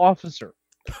one officer.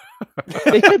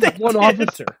 They had They one did.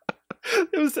 officer.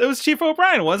 It was Chief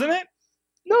O'Brien, wasn't it?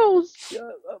 No, it was,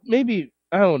 maybe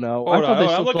I don't know. Hold on, they I'm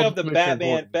still looking called up the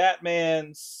Commissioner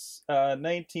Batman's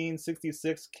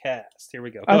 1966 cast. Here we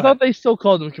go. I thought they still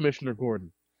called him Commissioner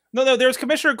Gordon. No, there was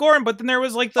Commissioner Gordon, but then there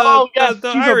was like the Yes,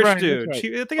 the Chief Irish O'Brien, dude. that's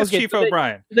right. I think it's Okay, Chief so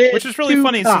O'Brien, They had which is really two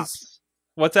funny. cops. Since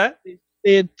what's that?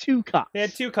 They had two cops. They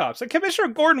had two cops. And Commissioner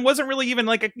Gordon wasn't really even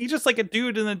he's just like a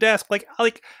dude in the desk. Like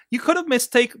you could have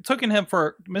mistaken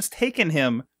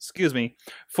him, excuse me,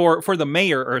 for the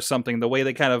mayor or something. The way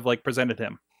they kind of presented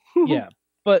him. Yeah,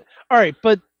 but all right,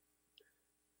 but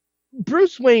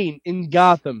Bruce Wayne in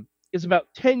Gotham is about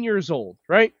 10 years old,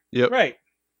 right? Yep. Right.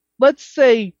 Let's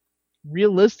say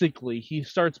realistically he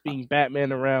starts being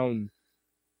Batman around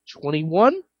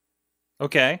 21.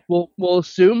 Okay. We'll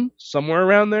assume somewhere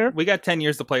around there. We got 10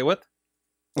 years to play with.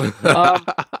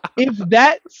 If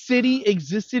that city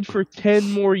existed for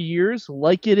 10 more years,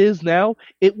 like it is now,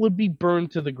 it would be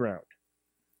burned to the ground.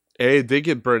 It did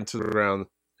get burned to the ground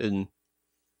in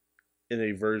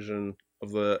a version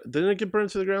of the. Didn't it get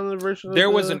burned to the ground in the version? There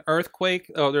was an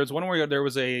earthquake. Oh, there was one where there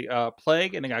was a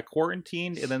plague, and it got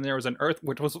quarantined, and then there was an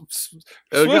which was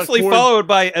swiftly followed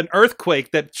by an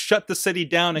earthquake that shut the city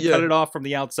down and cut it off from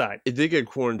the outside. It did get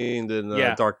quarantined in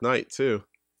Dark Knight too.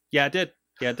 Yeah, it did.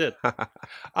 Yeah, it did.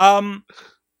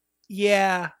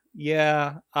 Yeah.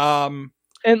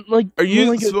 And like, are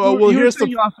you?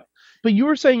 But you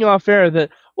were saying off air that,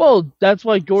 well, that's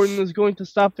why Gordon is going to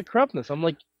stop the corruptness. I'm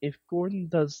like, if Gordon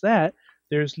does that,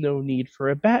 there's no need for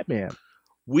a Batman.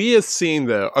 We have seen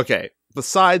though. Okay,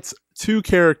 besides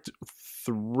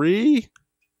 3,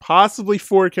 possibly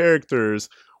 4 characters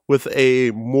with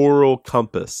a moral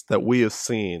compass that we have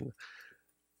seen,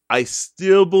 I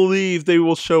still believe they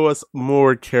will show us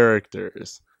more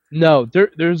characters. No,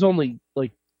 there's only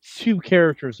like 2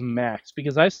 characters max,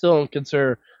 because I still don't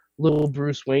consider little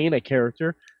Bruce Wayne a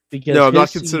character. Because no, I'm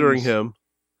not considering him.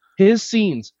 His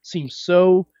scenes seem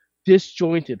so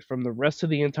disjointed from the rest of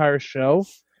the entire show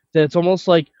that it's almost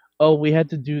like, oh, we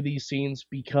had to do these scenes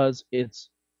because it's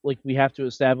like we have to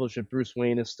establish that Bruce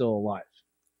Wayne is still alive.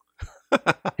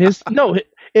 If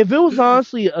it was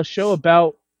honestly a show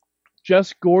about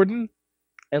just Gordon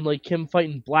and like him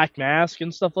fighting Black Mask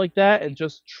and stuff like that, and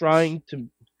just trying to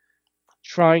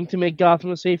make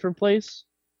Gotham a safer place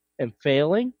and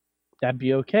failing, that'd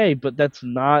be okay. But that's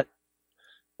not,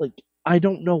 like, I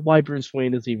don't know why Bruce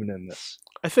Wayne is even in this.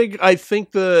 I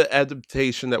think the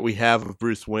adaptation that we have of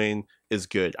Bruce Wayne is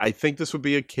good. I think this would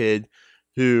be a kid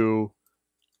who,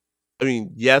 I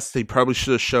mean, yes, they probably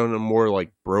should have shown him more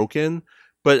like broken,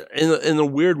 but in a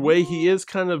weird way, he is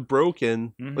kind of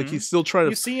broken. Mm-hmm. Like he's still trying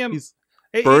to. You see him. He's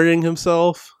burning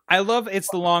himself. I love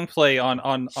it's the long play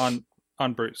on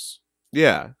Bruce.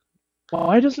 Yeah.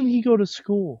 Why doesn't he go to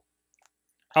school?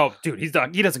 Oh, dude, he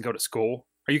doesn't go to school.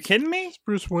 Are you kidding me? It's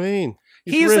Bruce Wayne.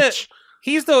 He's rich.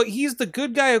 He's the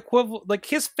good guy equivalent. Like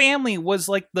his family was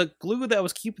like the glue that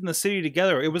was keeping the city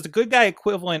together. It was the good guy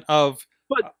equivalent of.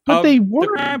 But they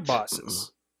weren't. The crime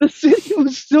bosses. The city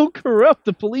was still corrupt.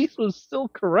 The police was still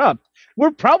corrupt.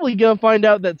 We're probably gonna find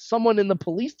out that someone in the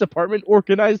police department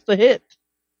organized the hit.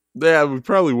 Yeah, we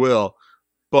probably will.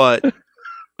 But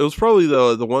it was probably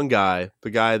the one guy, the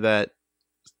guy that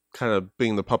kind of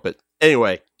being the puppet.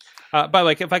 Anyway. By the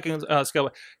way, if I can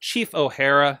scale, Chief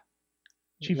O'Hara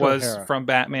was from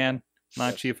Batman,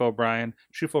 not Chief O'Brien.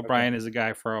 Chief O'Brien is a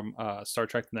guy from Star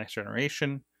Trek: The Next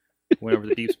Generation. Went over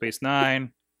to Deep Space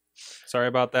Nine. Sorry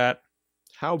about that.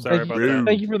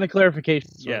 Thank you for the clarification.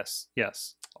 Sir.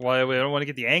 Yes. Well, we don't want to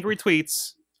get the angry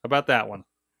tweets about that one.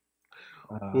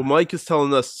 Well, Mike is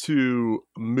telling us to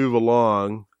move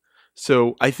along,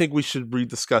 so I think we should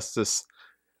rediscuss this.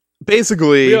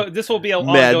 Basically, this will be an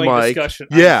ongoing discussion.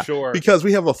 Yeah, I'm sure, because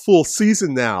we have a full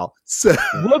season now. So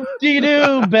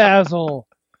whoop-de-doo, Basil.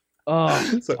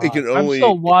 Oh, so it can I'm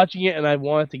still watching it, and I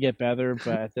want it to get better,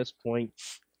 but at this point,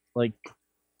 like,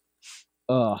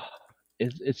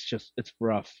 it's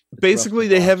rough. Basically,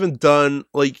 they haven't done,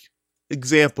 like,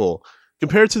 example,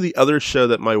 compared to the other show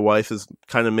that my wife is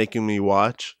kind of making me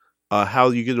watch, How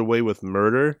You Get Away with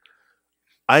Murder.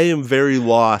 I am very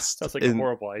lost. That's like a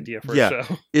horrible idea for a show.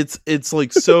 It's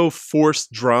like so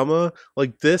forced drama.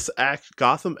 Like this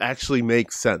Gotham actually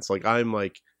makes sense. Like I'm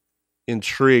like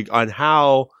intrigued on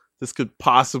how this could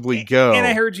possibly go. And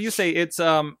I heard you say it's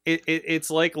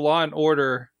like Law and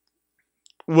Order.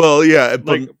 Well, yeah,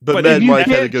 but then Mike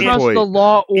had a good point. The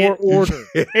law or order.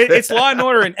 It's Law and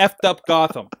Order in effed up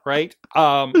Gotham, right?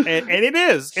 And it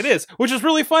is, which is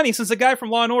really funny since the guy from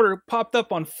Law and Order popped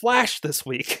up on Flash this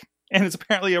week. And it's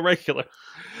apparently a regular.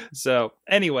 So,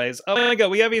 anyways,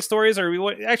 we have any stories, or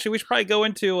we should probably go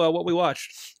into what we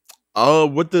watched.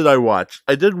 What did I watch?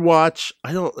 I did watch.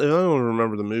 I don't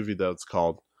remember the movie that it's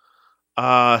called.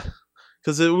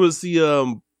 Because it was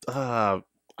the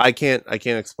I can't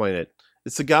explain it.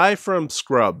 It's the guy from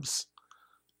Scrubs.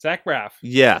 Zach Braff.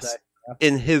 Yes.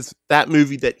 In that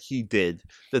movie that he did,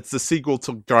 that's the sequel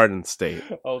to Garden State.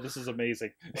 Oh, this is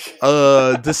amazing.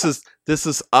 This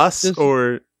is Us,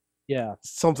 or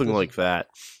something like that.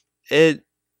 To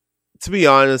be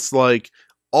honest, like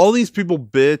all these people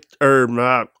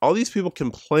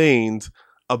complained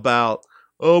about,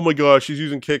 oh my gosh, she's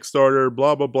using Kickstarter,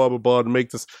 blah blah blah blah blah to make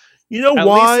this. You know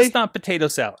why? At least it's not potato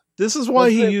salad. This is why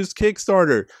he used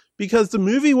Kickstarter, because the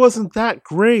movie wasn't that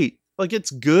great. Like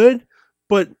it's good,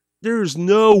 but there's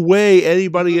no way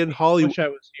anybody in Hollywood. Wish I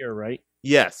was here, right?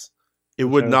 Yes, it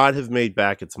would not have made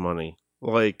back its money.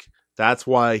 Like. That's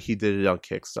why he did it on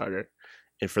Kickstarter.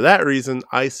 And for that reason,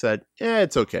 I said,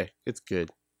 it's okay. It's good.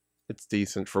 It's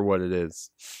decent for what it is.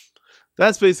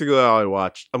 That's basically all I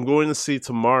watched. I'm going to see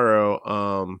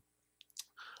tomorrow.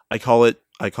 I call it.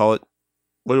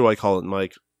 What do I call it,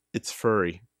 Mike? It's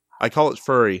furry. I call it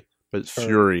furry, but it's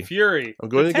Fury. Fury. I'm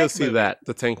going to go see that,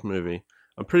 the Tank movie.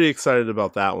 I'm pretty excited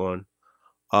about that one.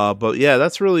 But yeah,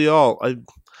 that's really all. I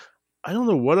don't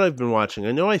know what I've been watching.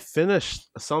 I know I finished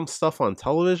some stuff on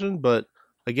television, but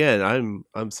again,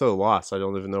 I'm so lost. I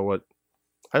don't even know what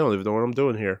I'm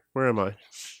doing here. Where am I?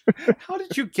 How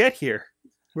did you get here?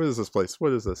 What is this place?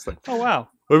 What is this thing? Oh, wow.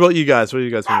 What about you guys? What have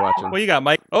you guys been watching? What you got,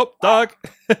 Mike? Oh, dog.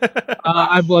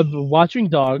 I've been watching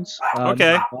dogs.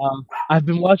 Okay. I've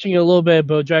been watching a little bit of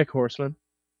BoJack Horseman.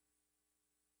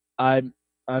 I'm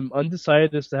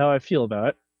undecided as to how I feel about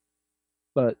it,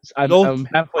 but I'm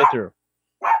halfway through.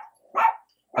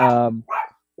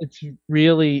 It's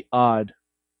really odd.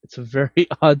 It's a very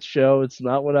odd show. It's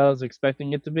not what I was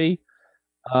expecting it to be.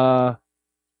 Are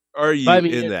you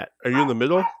in that? Are you in the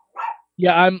middle?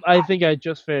 Yeah, I think I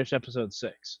just finished episode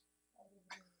 6.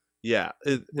 Yeah,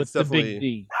 it's the definitely big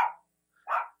D.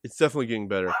 It's definitely getting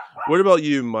better. What about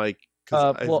you, Mike?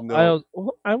 I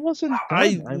wasn't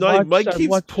done. Mike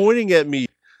keeps pointing at me.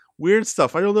 Weird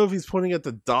stuff. I don't know if he's pointing at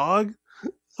the dog.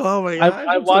 Oh my god!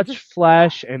 I watched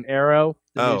Flash and Arrow.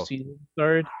 The new season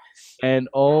started, and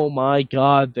oh my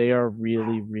god, they are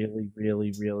really, really,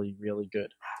 really, really, really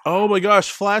good. Oh my gosh,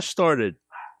 Flash started.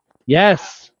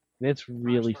 Yes, it's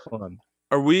really fun.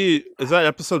 Is that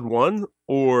episode 1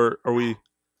 or are we?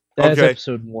 That's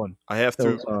episode 1. I have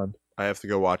to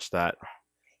go watch that.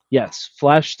 Yes,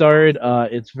 Flash started.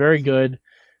 It's very good.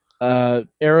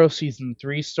 Arrow season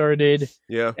 3 started.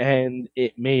 Yeah. And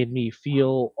it made me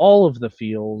feel all of the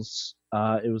feels.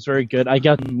 It was very good. I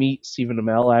got to meet Stephen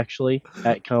Amell actually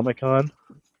at Comic-Con.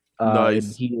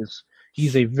 Nice. And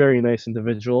he's a very nice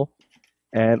individual.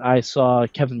 And I saw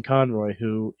Kevin Conroy,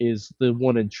 who is the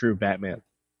one and true Batman.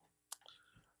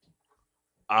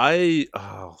 See,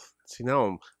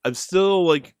 now I'm still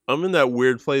like, I'm in that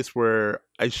weird place where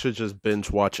I should just binge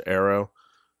watch Arrow.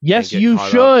 Yes, you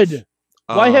should.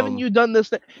 Why haven't you done this?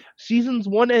 Seasons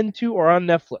 1 and 2 are on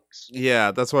Netflix.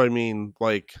 Yeah, that's what I mean.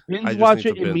 Like, binge watch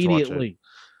it immediately.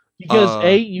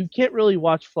 Because you can't really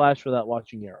watch Flash without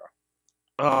watching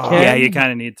Arrow. Yeah, you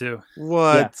kind of need to.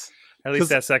 What? Yeah. At least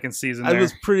that second season. I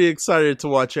was pretty excited to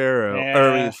watch Arrow.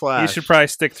 Yeah, Flash. You should probably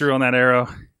stick through on that Arrow.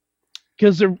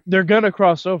 Because they're gonna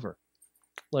cross over.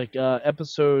 Like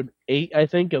episode 8, I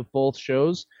think, of both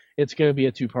shows, it's gonna be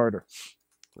a 2-parter.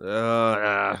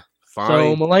 Fine.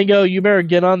 So Mulango, you better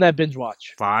get on that binge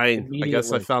watch. Fine. I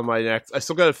guess I found my next. I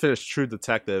still gotta finish True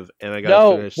Detective, and I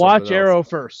gotta finish. No, watch Arrow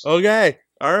first. Okay.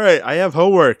 All right. I have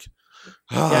homework.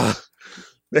 Yes.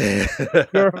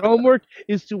 Your homework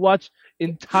is to watch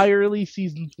entirely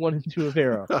seasons 1 and 2 of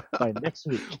Arrow by next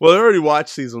week. Well, I already watched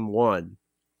season 1.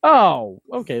 Oh,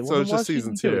 okay. Well, so it's just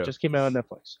season 2. It just came out on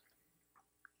Netflix.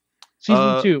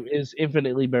 Season 2 is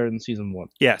infinitely better than season 1.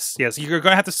 Yes. You're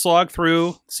going to have to slog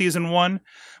through season 1,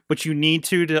 but you need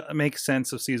to make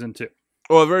sense of season 2.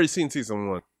 Well, I've already seen season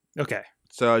 1. Okay.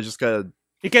 So I just got to...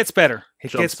 It gets better.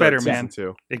 It gets better, man.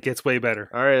 2. It gets way better.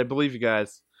 All right, I believe you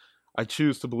guys. I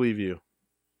choose to believe you.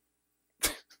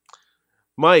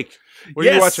 Mike, what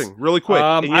are you watching? Really quick.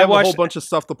 And you have a whole bunch of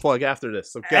stuff to plug after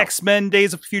this. So X-Men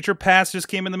Days of Future Past just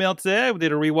came in the mail today. I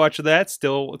did a rewatch of that.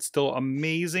 It's still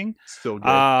amazing. Still good.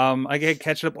 I get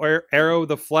catching up Arrow,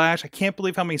 The Flash. I can't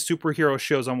believe how many superhero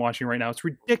shows I'm watching right now. It's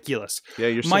ridiculous. Yeah,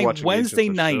 you're still watching Wednesday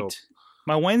night.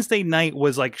 My Wednesday night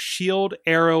was like Shield,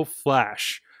 Arrow,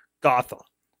 Flash, Gotham.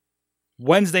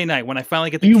 Wednesday night when I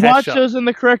finally get the catch up. You watch those in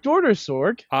the correct order,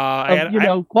 Sorg.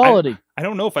 Quality. I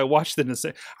don't know if I watched it in the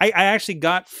same. I actually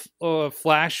got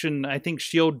Flash and I think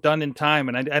Shield done in time,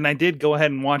 and I did go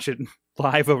ahead and watch it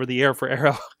live over the air for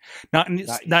Arrow.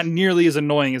 Not nearly as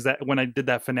annoying as that when I did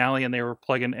that finale and they were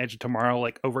plugging Edge of Tomorrow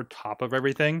like over top of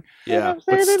everything. Yeah,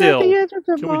 but still,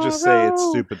 can we just say it's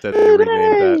stupid that they renamed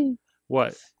that?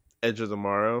 What? Edge of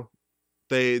Tomorrow.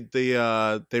 They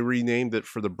renamed it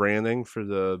for the branding for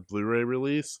the Blu-ray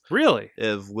release. Really?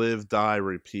 As Live, Die,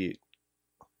 Repeat.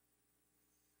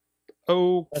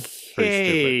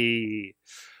 Okay.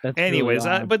 Anyways,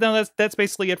 but no, that's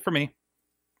basically it for me.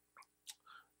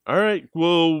 All right,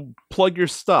 well, plug your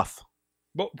stuff.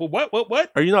 What?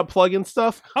 Are you not plugging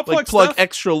stuff? I'll like plug stuff.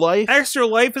 Extra Life? Extra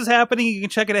Life is happening. You can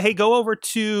check it out. Hey, go over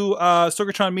to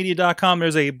sorgatronmedia.com.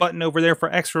 There's a button over there for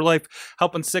Extra Life,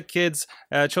 helping sick kids.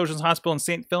 Children's Hospital in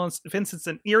St. Vincent's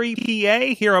and Erie,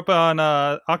 PA. Here up on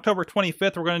October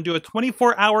 25th, we're going to do a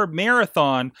 24-hour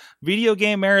marathon, video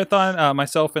game marathon.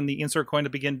 Myself and the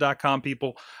insertcointobegin.com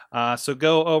people. So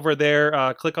go over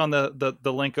there, click on the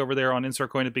link over there on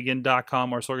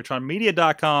insertcointobegin.com or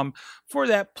sorgatronmedia.com for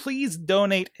that. Please donate.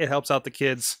 It helps out the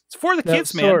kids. It's for the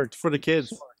kids, man. Sorg, It's for the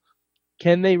kids.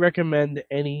 can they recommend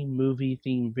any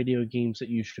movie-themed video games that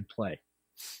you should play?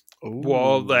 Ooh.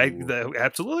 Well,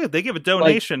 absolutely. If they give a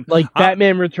donation. Like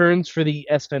Batman Returns for the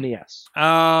SNES.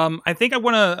 I think I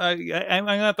want to. I'm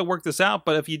gonna have to work this out.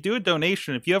 But if you do a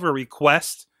donation, if you have a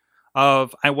request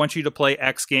of I want you to play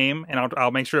X game, and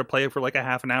I'll make sure to play it for like a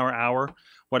half an hour,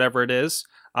 whatever it is.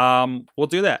 We'll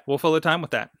do that. We'll fill the time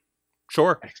with that.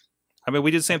 Sure. I mean,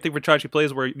 we did the same thing for Chachi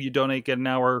Plays, where you donate, get an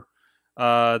hour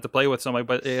to play with somebody,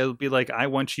 but it'll be like, I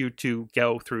want you to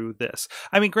go through this.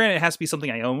 I mean, granted, it has to be something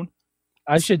I own.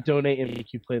 I should donate and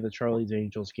make you play the Charlie's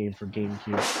Angels game for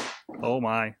GameCube. Oh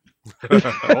my.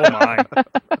 Oh my.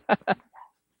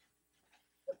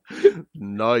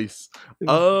 Nice.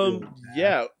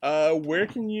 Yeah. Where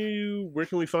can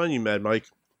we find you, Mad Mike?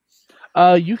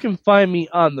 You can find me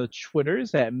on the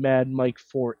Twitters at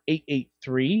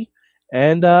MadMike4883.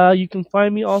 And you can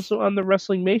find me also on the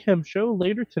Wrestling Mayhem show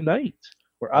later tonight,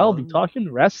 where I'll be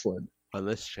talking wrestling. On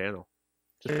this channel.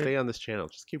 Just stay on this channel.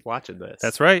 Just keep watching this.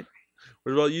 That's right.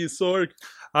 What about you, Sorg?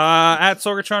 At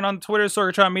Sorgatron on Twitter,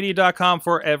 sorgatronmedia.com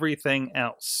for everything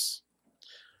else.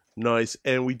 Nice.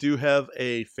 And we do have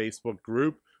a Facebook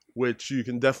group, which you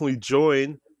can definitely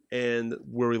join, and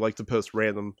where we like to post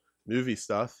random movie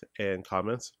stuff and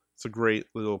comments. It's a great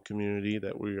little community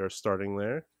that we are starting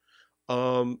there.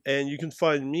 And you can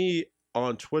find me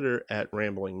on Twitter at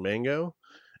Rambling Mango,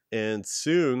 and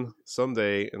soon,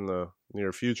 someday in the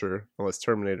near future, unless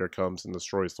Terminator comes and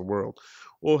destroys the world,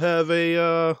 we'll have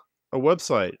a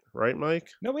website, right, Mike?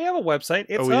 No, we have a website.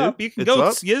 It's Oh, up. yeah? You can It's go.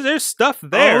 up? Yeah, there's stuff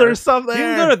there. Oh, there's stuff there. You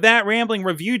can go to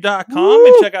thatramblingreview.com Woo!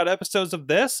 and check out episodes of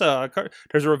this.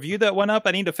 There's a review that went up.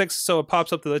 I need to fix it so it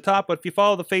pops up to the top. But if you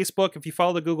follow the Facebook, if you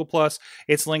follow the Google Plus,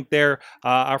 it's linked there.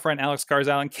 Our friend Alex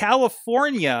Garzal in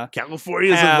California's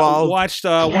involved. Watched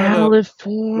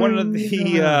one of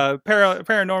the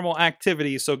paranormal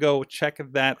activities. So go check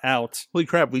that out. Holy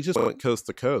crap! We just went coast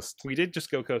to coast. We did just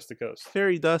go coast to coast.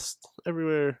 Fairy dust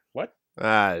everywhere. What?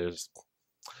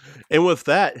 And with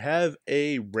that, have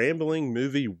a rambling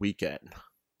movie weekend.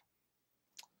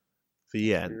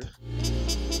 The end.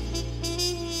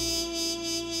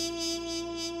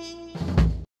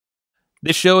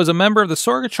 This show is a member of the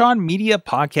Sorgatron Media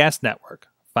Podcast Network.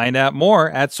 Find out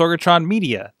more at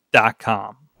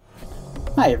sorgatronmedia.com.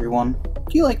 Hi everyone.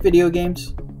 Do you like video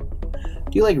games?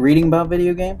 Do you like reading about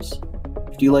video games?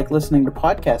 Do you like listening to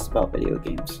podcasts about video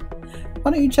games? Why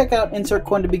don't you check out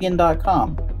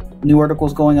insertcointobegin.com? New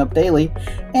articles going up daily,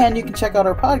 and you can check out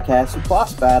our podcast,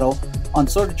 Boss Battle, on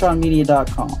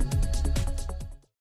sorgatronmedia.com.